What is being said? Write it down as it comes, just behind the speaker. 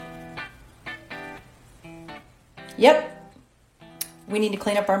Yep, we need to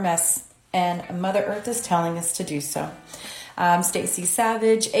clean up our mess, and Mother Earth is telling us to do so. I'm Stacy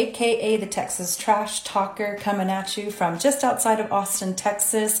Savage, aka the Texas Trash Talker, coming at you from just outside of Austin,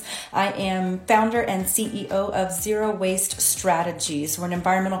 Texas. I am founder and CEO of Zero Waste Strategies. We're an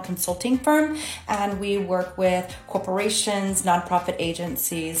environmental consulting firm, and we work with corporations, nonprofit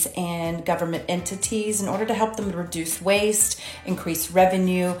agencies, and government entities in order to help them reduce waste, increase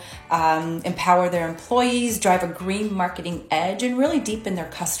revenue, empower their employees, drive a green marketing edge, and really deepen their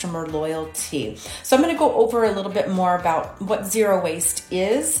customer loyalty. So I'm going to go over a little bit more about what zero waste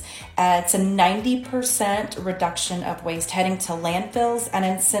is. It's a 90% reduction of waste heading to landfills and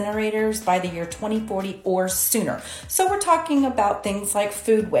incinerators by the year 2040 or sooner. So we're talking about things like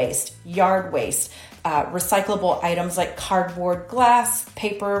food waste, yard waste, recyclable items like cardboard, glass,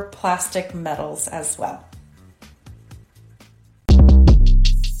 paper, plastic, metals as well.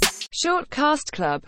 Shortcast Club.